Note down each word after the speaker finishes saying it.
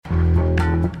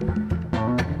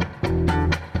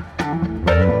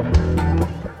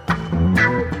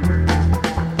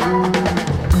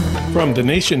From The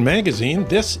Nation magazine,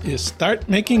 this is Start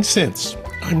Making Sense.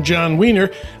 I'm John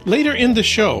Wiener. Later in the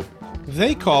show,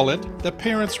 they call it the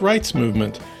parents' rights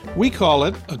movement. We call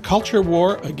it a culture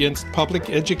war against public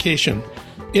education.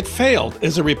 It failed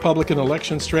as a Republican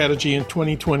election strategy in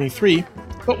 2023,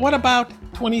 but what about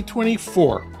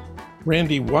 2024?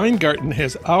 Randi Weingarten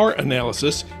has our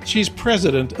analysis. She's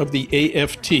president of the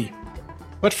AFT.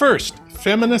 But first,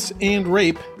 feminists and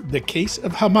rape, the case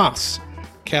of Hamas.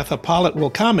 Katha Pollitt will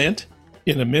comment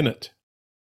in a minute.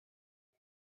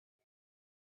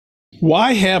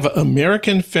 Why have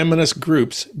American feminist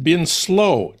groups been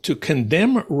slow to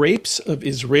condemn rapes of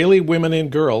Israeli women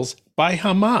and girls by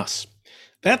Hamas?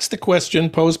 That's the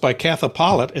question posed by Katha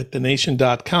Pollitt at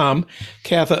thenation.com.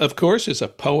 Katha, of course, is a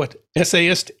poet,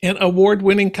 essayist, and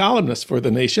award-winning columnist for The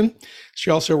Nation.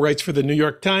 She also writes for the New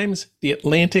York Times, The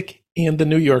Atlantic, and The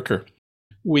New Yorker.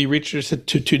 We reached her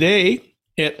today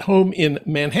at home in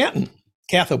Manhattan.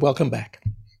 Katha, welcome back.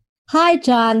 Hi,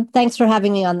 John. Thanks for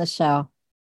having me on the show.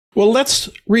 Well, let's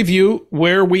review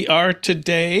where we are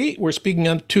today. We're speaking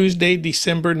on Tuesday,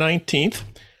 December 19th.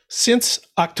 Since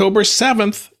October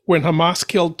 7th, when Hamas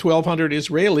killed 1,200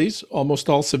 Israelis, almost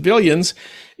all civilians,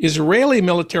 Israeli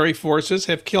military forces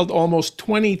have killed almost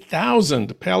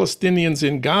 20,000 Palestinians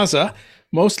in Gaza,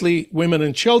 mostly women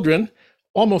and children.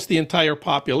 Almost the entire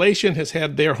population has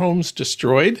had their homes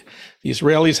destroyed. The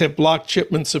Israelis have blocked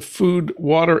shipments of food,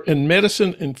 water, and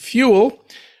medicine and fuel.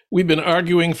 We've been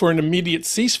arguing for an immediate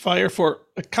ceasefire for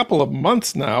a couple of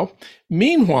months now.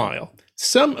 Meanwhile,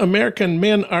 some American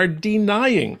men are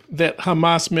denying that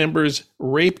Hamas members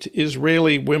raped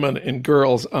Israeli women and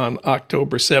girls on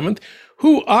October 7th.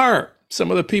 Who are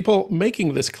some of the people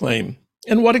making this claim?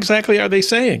 And what exactly are they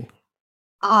saying?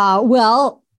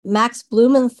 Well, Max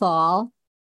Blumenthal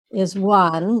is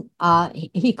one.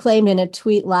 He claimed in a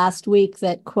tweet last week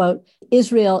that, quote,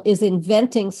 Israel is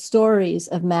inventing stories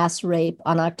of mass rape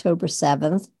on October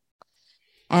 7th.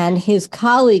 And his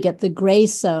colleague at the Gray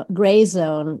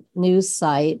Zone news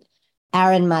site,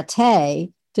 Aaron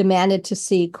Mate, demanded to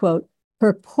see, quote,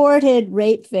 purported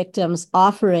rape victims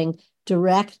offering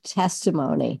direct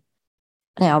testimony.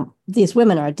 Now, these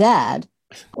women are dead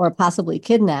or possibly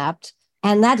kidnapped.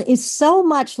 And that is so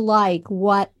much like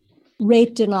what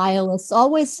rape denialists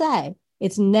always say.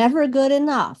 It's never good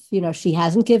enough. You know, she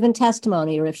hasn't given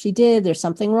testimony, or if she did, there's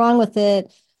something wrong with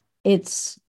it.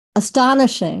 It's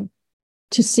astonishing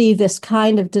to see this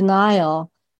kind of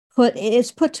denial put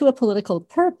to a political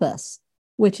purpose,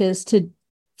 which is to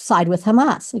side with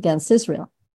Hamas against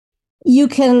Israel. You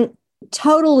can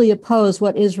totally oppose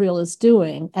what Israel is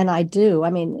doing, and I do. I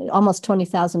mean, almost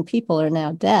 20,000 people are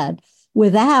now dead,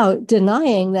 without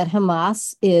denying that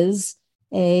Hamas is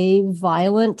a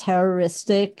violent,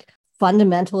 terroristic,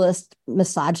 fundamentalist,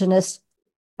 misogynist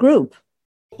group.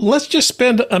 Let's just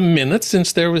spend a minute,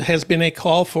 since there has been a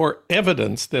call for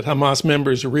evidence that Hamas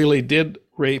members really did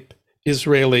rape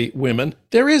Israeli women.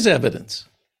 There is evidence.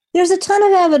 There's a ton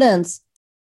of evidence,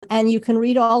 and you can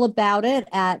read all about it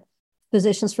at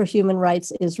Physicians for Human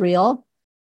Rights Israel.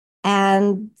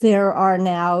 And there are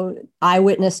now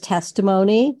eyewitness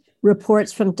testimony,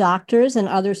 reports from doctors and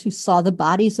others who saw the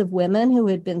bodies of women who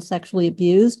had been sexually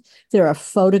abused. There are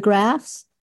photographs.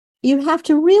 You have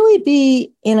to really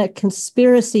be in a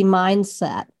conspiracy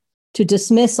mindset to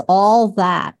dismiss all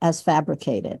that as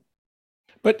fabricated.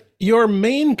 But your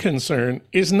main concern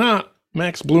is not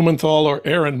Max Blumenthal or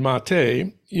Aaron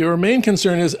Mate. Your main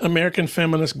concern is American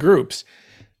feminist groups.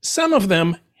 Some of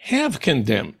them have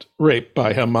condemned rape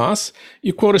by Hamas.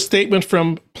 You quote a statement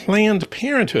from Planned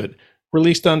Parenthood,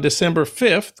 released on December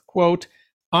 5th, quote,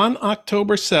 on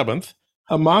October 7th,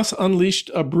 Hamas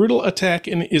unleashed a brutal attack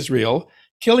in Israel,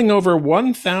 killing over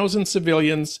 1,000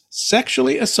 civilians,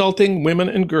 sexually assaulting women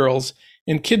and girls,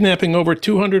 and kidnapping over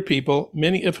 200 people,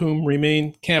 many of whom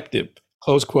remain captive,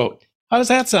 close quote. How does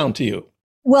that sound to you?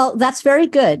 Well, that's very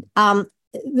good.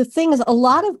 The thing is, a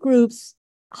lot of groups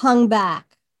hung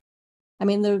back. I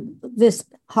mean, this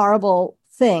horrible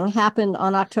thing happened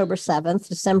on October 7th.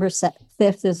 December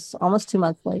 5th is almost 2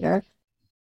 months later.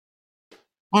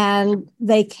 And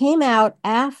they came out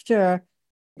after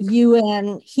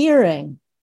UN hearing,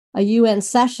 a UN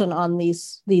session on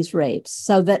these rapes,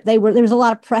 so that there was a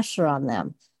lot of pressure on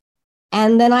them.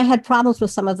 And then I had problems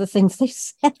with some of the things they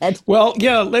said. Well,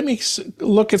 yeah, let me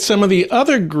look at some of the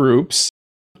other groups.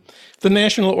 The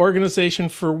National Organization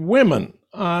for Women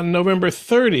on November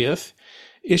 30th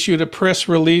issued a press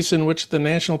release in which the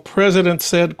national president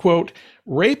said, quote,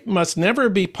 rape must never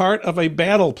be part of a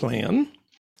battle plan.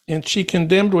 And she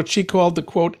condemned what she called the,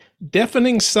 quote,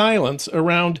 deafening silence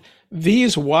around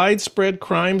these widespread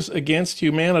crimes against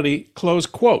humanity, close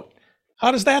quote.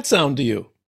 How does that sound to you?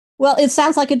 Well, it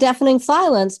sounds like a deafening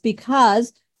silence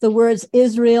because the words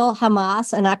Israel,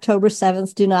 Hamas, and October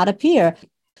 7th do not appear.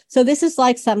 So this is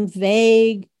like some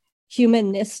vague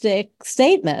humanistic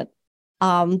statement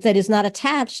that is not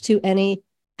attached to any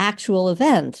actual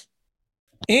event.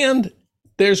 And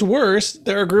there's worse.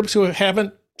 There are groups who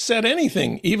haven't said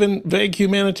anything, even vague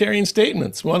humanitarian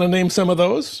statements. Want to name some of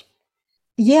those?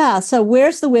 Yeah. So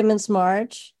where's the Women's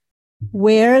March?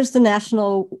 Where's the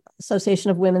National Association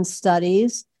of Women's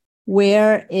Studies?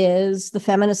 Where is the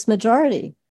feminist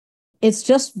majority? It's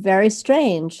just very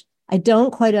strange. I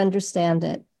don't quite understand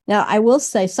it. Now, I will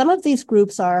say some of these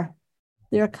groups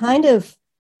they're kind of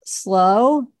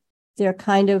slow. They're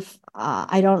kind of,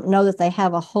 I don't know that they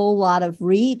have a whole lot of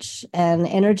reach and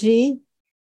energy,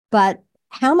 but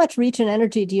how much reach and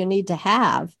energy do you need to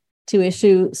have to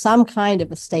issue some kind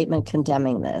of a statement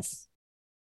condemning this?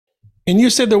 And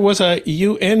you said there was a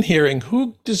UN hearing.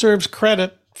 Who deserves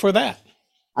credit for that?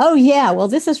 Oh, yeah. Well,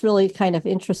 this is really kind of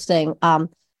interesting.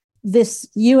 This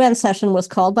UN session was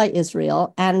called by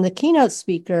Israel, and the keynote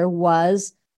speaker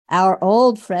was our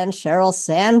old friend Sheryl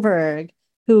Sandberg,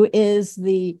 who is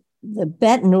the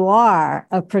bête noire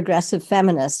of progressive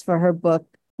feminists for her book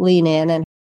Lean In and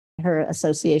her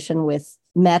association with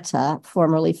Meta,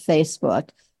 formerly Facebook.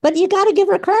 But you got to give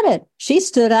her credit. She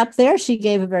stood up there. She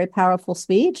gave a very powerful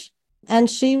speech, and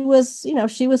she was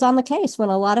on the case when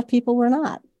a lot of people were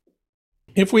not.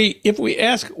 If we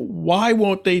ask why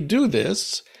won't they do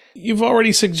this, you've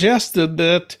already suggested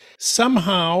that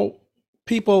somehow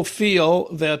people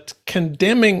feel that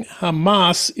condemning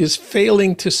Hamas is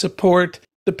failing to support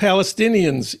the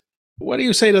Palestinians. What do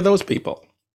you say to those people?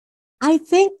 I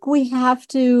think we have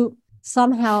to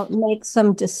somehow make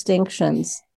some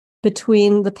distinctions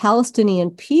between the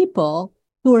Palestinian people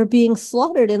who are being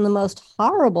slaughtered in the most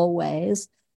horrible ways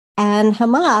and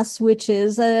Hamas, which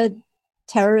is a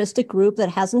terroristic group that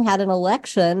hasn't had an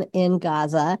election in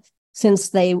Gaza since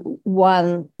they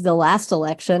won the last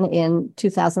election in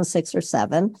 2006 or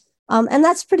 7. And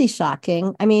that's pretty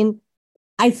shocking. I mean,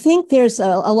 I think there's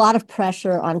a lot of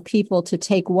pressure on people to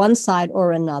take one side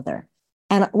or another.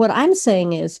 And what I'm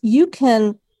saying is you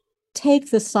can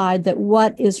take the side that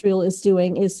what Israel is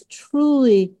doing is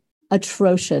truly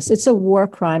atrocious. It's a war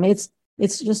crime. It's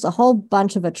just a whole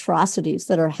bunch of atrocities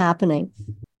that are happening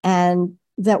and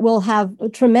that will have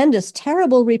tremendous,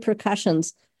 terrible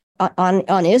repercussions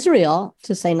on Israel,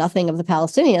 to say nothing of the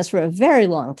Palestinians, for a very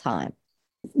long time.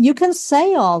 You can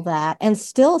say all that and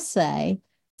still say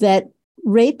that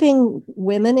raping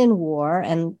women in war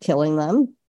and killing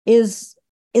them is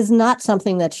not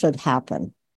something that should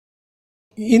happen.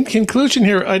 In conclusion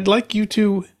here, I'd like you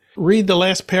to read the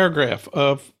last paragraph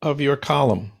of your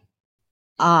column.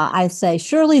 I say,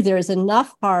 surely there is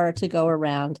enough horror to go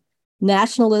around.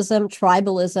 Nationalism,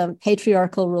 tribalism,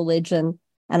 patriarchal religion,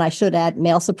 and I should add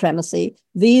male supremacy.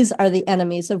 These are the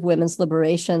enemies of women's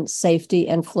liberation, safety,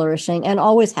 and flourishing, and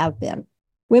always have been.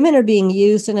 Women are being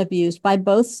used and abused by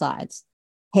both sides.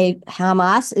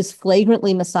 Hamas is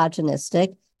flagrantly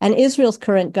misogynistic, and Israel's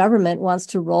current government wants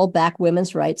to roll back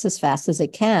women's rights as fast as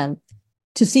it can.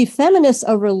 To see feminists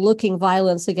overlooking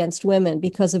violence against women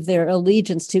because of their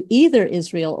allegiance to either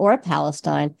Israel or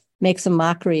Palestine makes a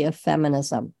mockery of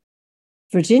feminism.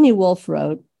 Virginia Woolf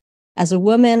wrote, "As a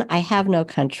woman, I have no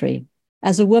country.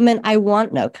 As a woman, I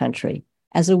want no country.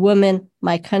 As a woman,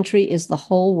 my country is the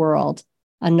whole world.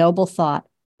 A noble thought,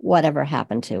 whatever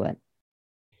happened to it."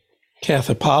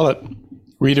 Katha Pollitt,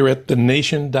 reader at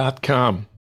thenation.com.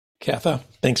 Katha,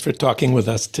 thanks for talking with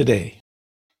us today.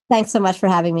 Thanks so much for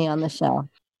having me on the show.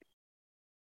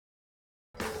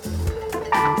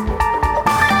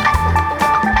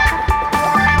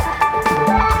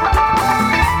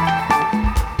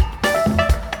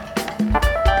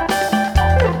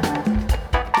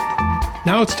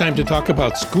 Now it's time to talk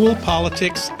about school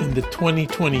politics in the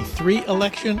 2023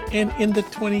 election and in the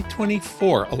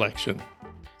 2024 election.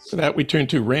 For that, we turn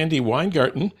to Randi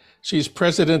Weingarten. She's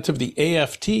president of the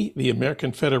AFT, the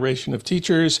American Federation of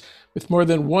Teachers, with more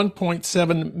than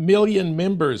 1.7 million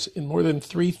members in more than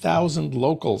 3,000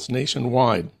 locals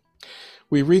nationwide.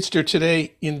 We reached her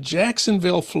today in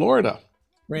Jacksonville, Florida.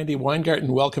 Randi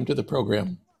Weingarten, welcome to the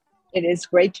program. It is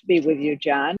great to be with you,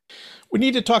 John. We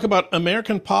need to talk about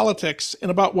American politics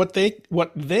and about what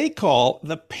they call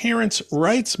the parents'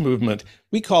 rights movement.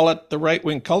 We call it the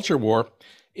right-wing culture war.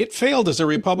 It failed as a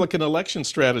Republican election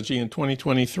strategy in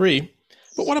 2023.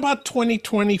 But what about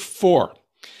 2024?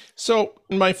 So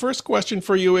my first question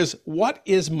for you is, what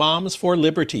is Moms for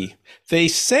Liberty? They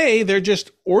say they're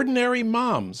just ordinary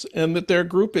moms and that their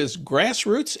group is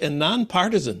grassroots and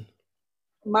nonpartisan.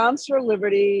 Moms for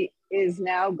Liberty is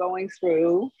now going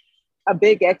through a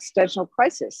big existential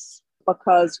crisis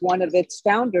because one of its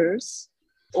founders,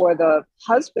 or the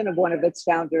husband of one of its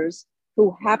founders,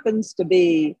 who happens to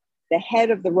be the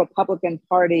head of the Republican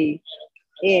Party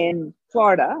in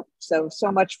Florida, so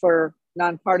much for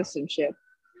nonpartisanship,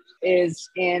 is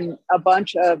in a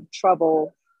bunch of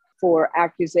trouble for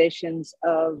accusations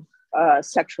of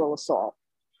sexual assault.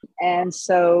 And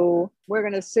so we're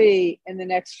going to see in the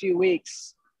next few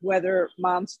weeks whether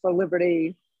Moms for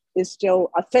Liberty is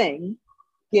still a thing,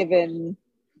 given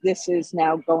this is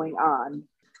now going on.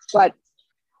 But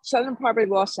Southern Poverty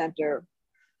Law Center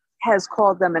has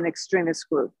called them an extremist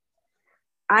group.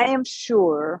 I am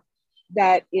sure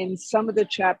that in some of the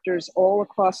chapters all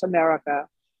across America,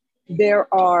 there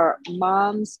are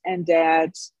moms and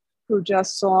dads who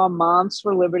just saw Moms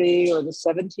for Liberty or the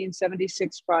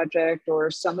 1776 Project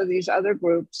or some of these other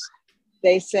groups.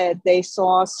 They said they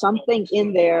saw something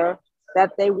in there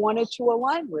that they wanted to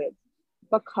align with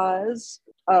because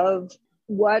of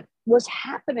what was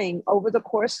happening over the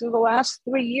course of the last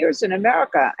 3 years in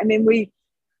America. I mean,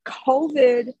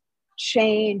 COVID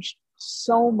changed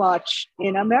so much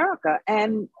in America,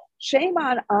 and shame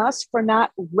on us for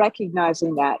not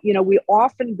recognizing that. You know, we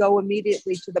often go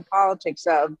immediately to the politics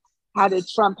of how did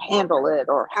Trump handle it,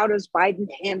 or how does Biden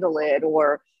handle it,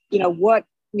 or what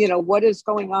is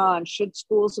going on? Should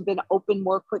schools have been open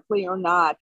more quickly or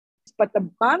not? But the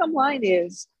bottom line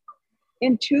is,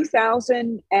 in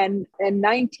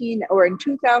 2019 or in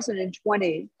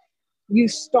 2020, you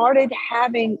started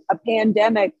having a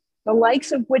pandemic, the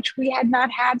likes of which we had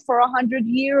not had for 100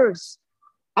 years.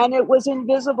 And it was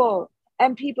invisible,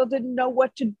 and people didn't know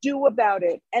what to do about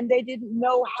it, and they didn't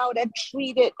know how to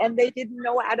treat it, and they didn't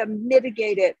know how to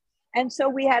mitigate it. And so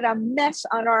we had a mess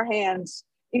on our hands,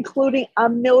 including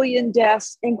 1 million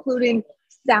deaths, including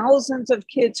thousands of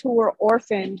kids who were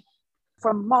orphaned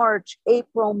from March,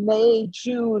 April, May,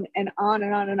 June, and on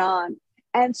and on and on.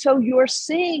 And so you're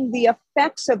seeing the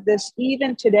effects of this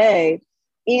even today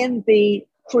in the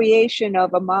creation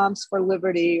of a Moms for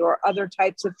Liberty or other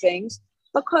types of things,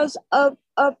 because of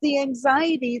the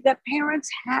anxiety that parents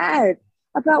had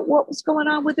about what was going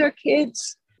on with their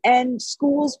kids and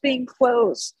schools being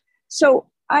closed. So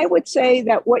I would say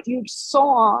that what you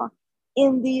saw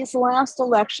in these last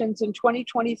elections in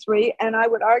 2023, and I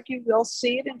would argue we'll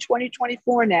see it in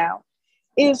 2024 now,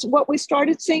 is what we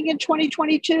started seeing in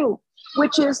 2022,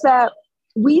 which is that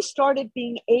we started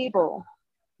being able,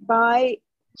 by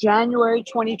January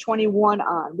 2021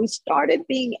 on, we started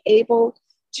being able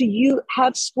to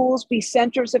have schools be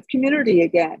centers of community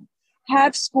again,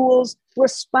 have schools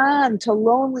respond to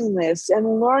loneliness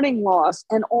and learning loss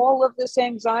and all of this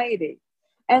anxiety.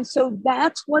 And so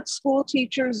that's what school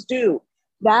teachers do.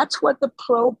 That's what the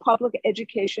pro-public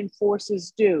education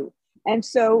forces do. And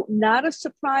so not a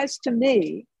surprise to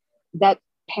me that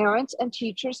parents and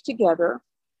teachers together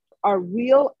are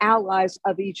real allies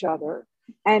of each other.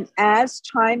 And as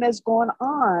time has gone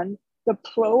on, the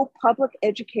pro-public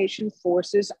education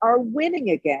forces are winning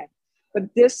again.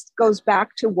 But this goes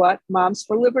back to what Moms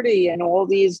for Liberty and all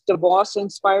these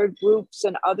DeVos-inspired groups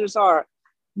and others are.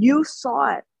 You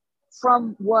saw it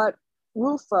from what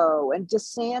Rufo and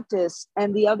DeSantis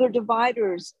and the other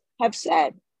dividers have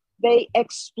said. They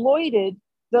exploited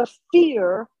the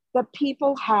fear that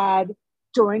people had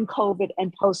during COVID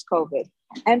and post-COVID.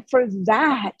 And for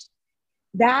that,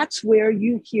 that's where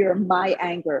you hear my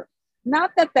anger.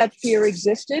 Not that fear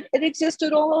existed, it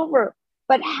existed all over.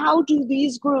 But how do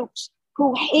these groups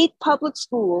who hate public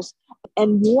schools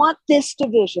and want this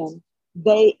division,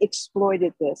 they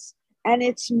exploited this. And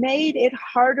it's made it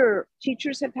harder.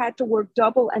 Teachers have had to work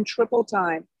double and triple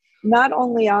time, not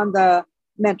only on the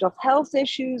mental health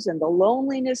issues and the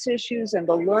loneliness issues and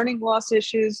the learning loss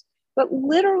issues, but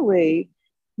literally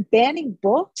banning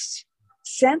books,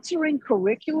 censoring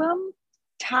curriculum,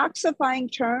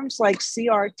 toxifying terms like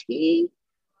CRT,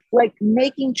 like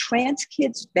making trans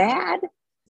kids bad.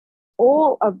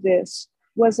 All of this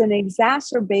was an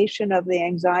exacerbation of the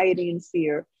anxiety and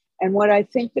fear. And what I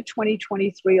think the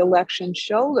 2023 election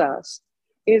showed us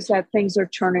is that things are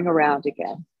turning around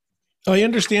again. I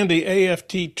understand the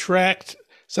AFT tracked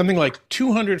something like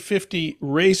 250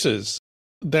 races,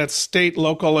 that's state,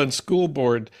 local, and school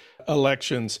board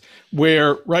elections,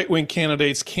 where right-wing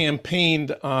candidates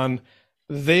campaigned on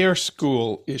their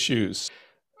school issues.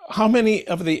 How many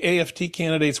of the AFT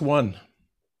candidates won?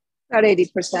 About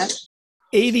 80%.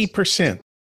 80%.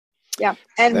 Yeah.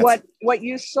 And what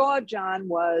you saw, John,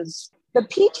 was the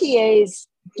PTAs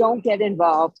don't get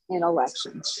involved in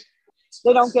elections.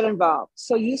 They don't get involved.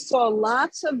 So you saw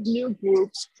lots of new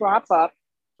groups crop up,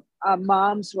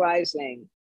 Moms Rising,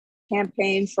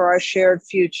 Campaign for Our Shared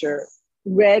Future,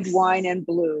 Red, Wine, and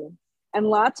Blue. and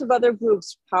lots of other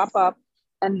groups pop up.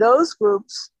 And those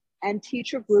groups and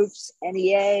teacher groups,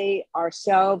 NEA,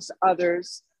 ourselves,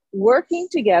 others, working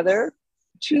together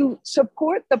to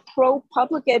support the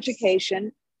pro-public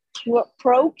education,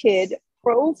 pro-kid,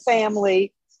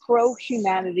 pro-family,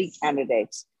 pro-humanity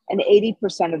candidates. And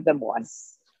 80% of them won.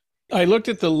 I looked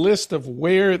at the list of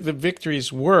where the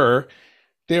victories were.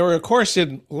 They were, of course,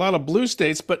 in a lot of blue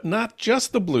states, but not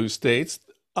just the blue states.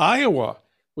 Iowa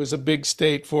was a big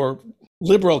state for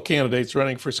liberal candidates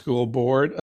running for school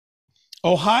board.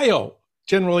 Ohio,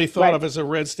 generally thought of as a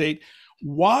red state.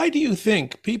 Why do you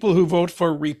think people who vote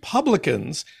for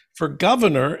Republicans for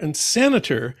governor and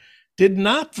senator did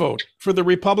not vote for the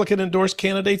Republican-endorsed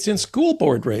candidates in school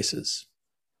board races?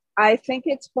 I think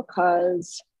it's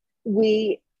because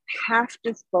we have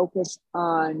to focus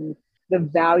on the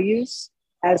values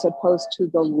as opposed to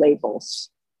the labels.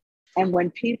 And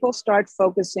when people start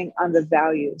focusing on the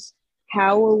values,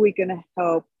 how are we going to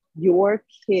help your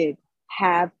kid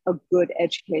have a good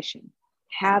education,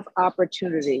 have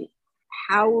opportunity?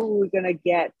 How are we going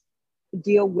to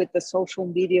deal with the social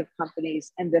media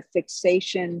companies and the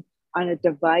fixation on a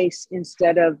device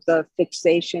instead of the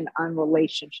fixation on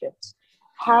relationships?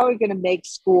 How are we going to make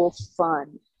school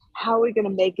fun? How are we going to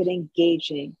make it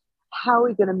engaging? How are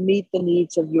we going to meet the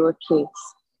needs of your kids?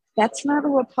 That's not a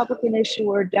Republican issue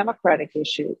or a Democratic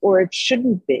issue, or it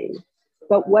shouldn't be.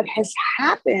 But what has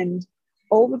happened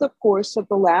over the course of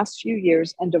the last few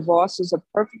years, and DeVos is a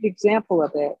perfect example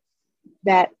of it,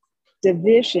 that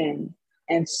division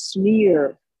and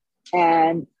smear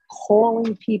and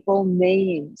calling people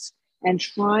names and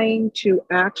trying to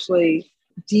actually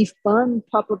defund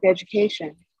public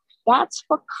education, that's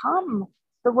become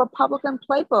the Republican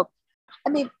playbook. I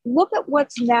mean, look at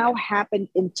what's now happened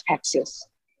in Texas.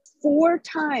 4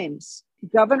 times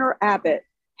Governor Abbott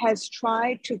has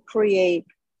tried to create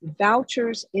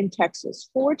vouchers in Texas,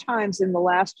 4 times in the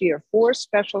last year, 4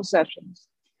 special sessions.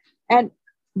 And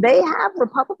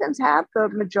Republicans have the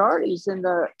majorities in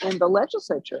the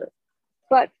legislature,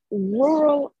 but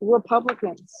rural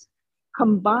Republicans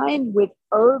combined with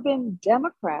urban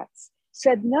Democrats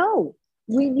said, no,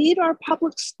 we need our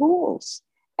public schools.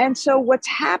 And so what's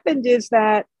happened is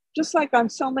that, just like on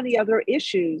so many other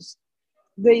issues,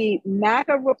 the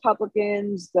MAGA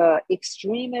Republicans, the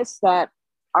extremists that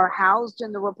are housed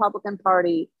in the Republican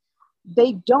Party,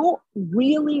 they don't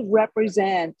really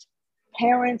represent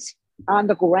parents on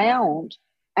the ground.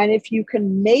 And if you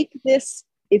can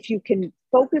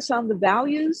focus on the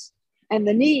values and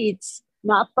the needs,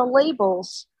 not the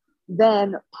labels,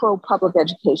 then pro-public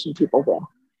education people win.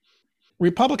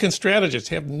 Republican strategists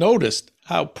have noticed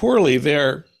how poorly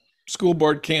their school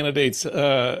board candidates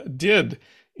did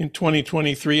in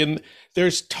 2023. And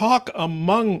there's talk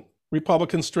among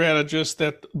Republican strategists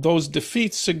that those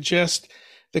defeats suggest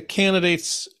the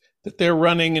candidates that they're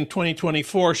running in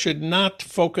 2024 should not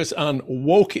focus on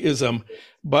wokeism,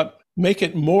 but make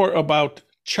it more about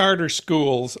charter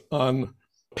schools, on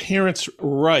parents'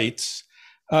 rights.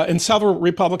 And several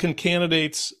Republican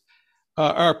candidates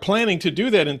are planning to do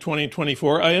that in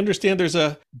 2024. I understand there's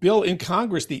a bill in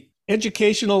Congress, the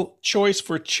Educational Choice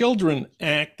for Children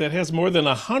Act, that has more than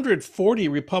 140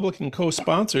 Republican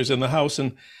co-sponsors in the House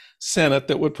and Senate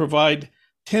that would provide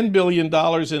 $10 billion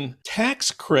in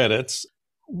tax credits.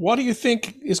 What do you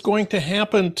think is going to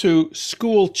happen to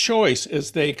school choice,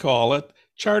 as they call it,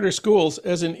 charter schools,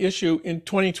 as an issue in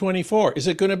 2024? Is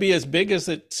it going to be as big as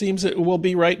it seems it will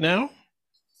be right now?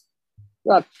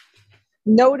 Look,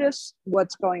 notice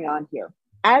what's going on here.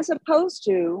 As opposed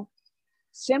to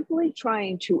simply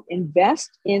trying to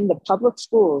invest in the public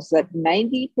schools that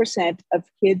 90% of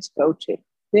kids go to,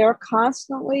 they're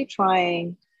constantly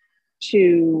trying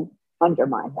to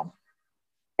undermine them.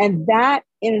 And that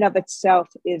in and of itself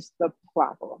is the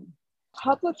problem.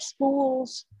 Public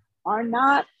schools are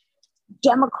not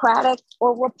Democratic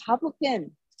or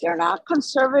Republican. They're not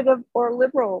conservative or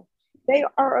liberal. They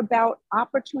are about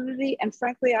opportunity and,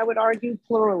 frankly, I would argue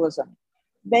pluralism.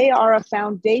 They are a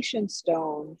foundation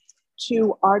stone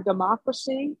to our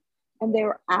democracy, and they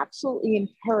are absolutely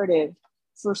imperative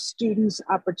for students'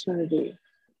 opportunity.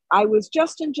 I was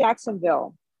just in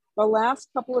Jacksonville the last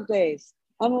couple of days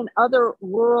and in other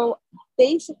rural,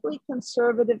 basically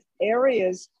conservative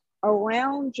areas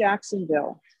around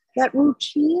Jacksonville that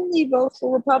routinely vote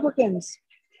for Republicans.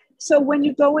 So when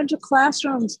you go into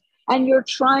classrooms and you're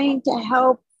trying to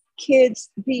help kids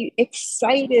be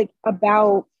excited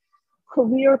about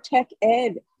career tech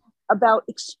ed, about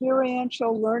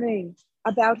experiential learning,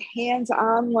 about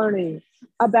hands-on learning,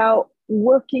 about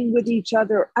working with each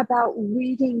other, about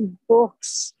reading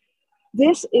books,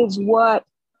 this is what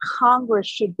Congress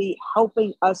should be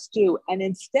helping us do. And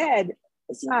instead,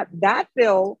 it's not that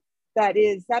bill that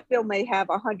bill may have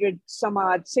 100 some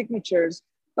odd signatures,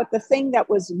 but the thing that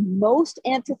was most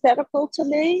antithetical to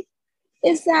me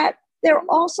is that they're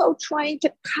also trying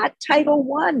to cut Title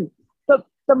I,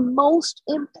 the most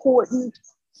important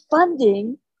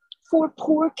funding for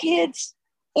poor kids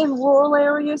in rural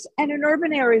areas and in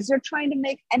urban areas. They're trying to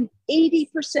make an 80%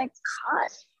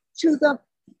 cut to the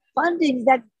funding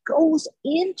that goes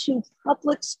into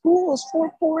public schools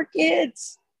for poor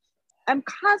kids. I'm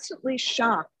constantly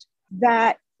shocked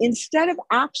that instead of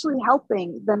actually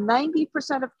helping the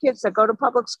 90% of kids that go to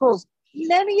public schools,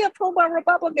 many of whom are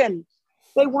Republican,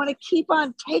 they want to keep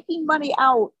on taking money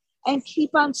out and keep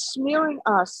on smearing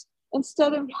us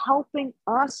instead of helping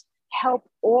us help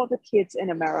all the kids in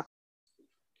America.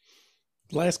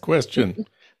 Last question.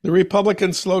 The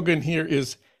Republican slogan here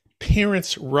is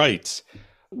parents' rights.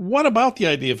 What about the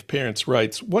idea of parents'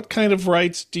 rights? What kind of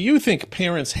rights do you think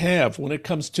parents have when it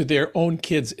comes to their own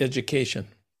kids' education?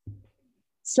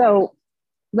 So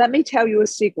let me tell you a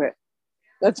secret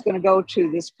that's going to go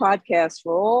to this podcast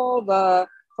for all the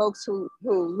folks who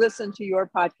listen to your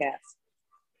podcast.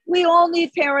 We all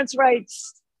need parents'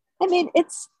 rights. I mean,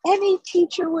 it's any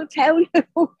teacher will tell you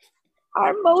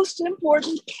our most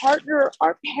important partner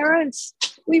are parents.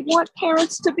 We want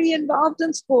parents to be involved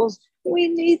in schools. We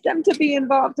need them to be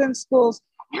involved in schools.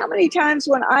 How many times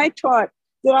when I taught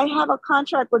did I have a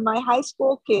contract with my high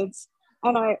school kids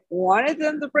and I wanted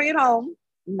them to bring it home,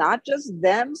 not just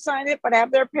them sign it, but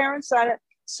have their parents sign it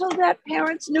so that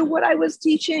parents knew what I was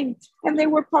teaching and they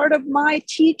were part of my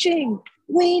teaching.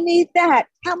 We need that.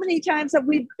 How many times have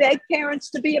we begged parents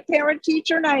to be a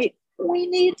parent-teacher night? We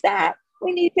need that.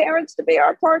 We need parents to be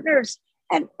our partners.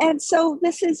 And so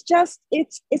this is just,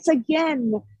 it's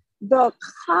again, the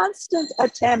constant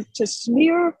attempt to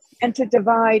smear and to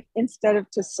divide instead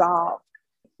of to solve.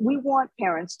 We want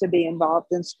parents to be involved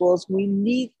in schools. We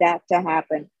need that to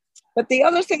happen. But the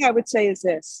other thing I would say is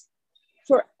this.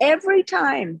 For every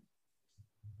time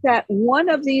that one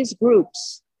of these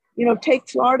groups, take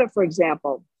Florida, for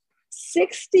example,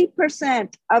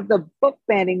 60% of the book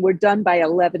banning were done by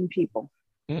 11 people.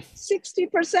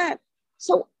 60%.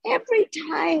 So every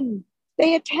time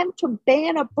they attempt to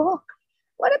ban a book,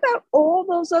 what about all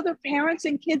those other parents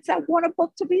and kids that want a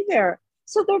book to be there?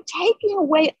 So they're taking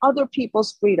away other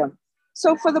people's freedom.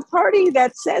 So for the party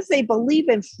that says they believe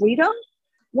in freedom,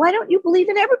 why don't you believe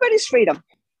in everybody's freedom?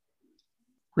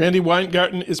 Randi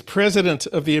Weingarten is president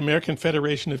of the American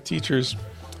Federation of Teachers.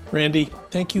 Randi,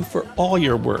 thank you for all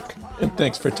your work, and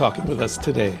thanks for talking with us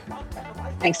today.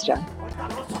 Thanks, John.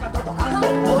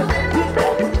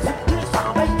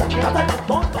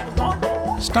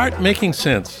 Start Making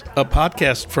Sense, a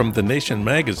podcast from The Nation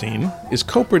magazine, is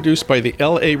co-produced by the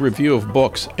LA Review of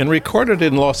Books and recorded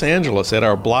in Los Angeles at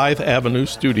our Blythe Avenue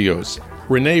studios.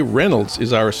 Renee Reynolds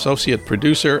is our associate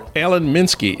producer. Alan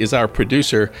Minsky is our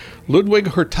producer. Ludwig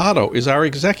Hurtado is our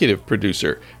executive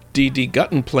producer. D.D.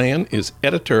 Guttenplan is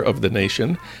editor of The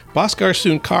Nation. Bhaskar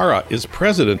Sunkara is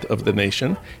president of The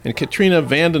Nation. And Katrina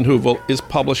Vanden Heuvel is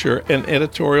publisher and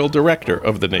editorial director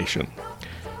of The Nation.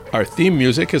 Our theme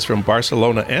music is from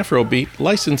Barcelona Afrobeat,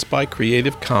 licensed by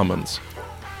Creative Commons.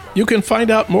 You can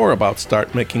find out more about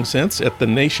Start Making Sense at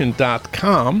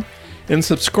thenation.com and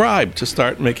subscribe to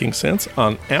Start Making Sense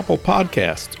on Apple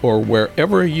Podcasts or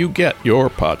wherever you get your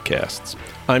podcasts.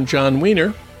 I'm John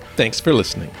Wiener. Thanks for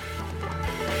listening.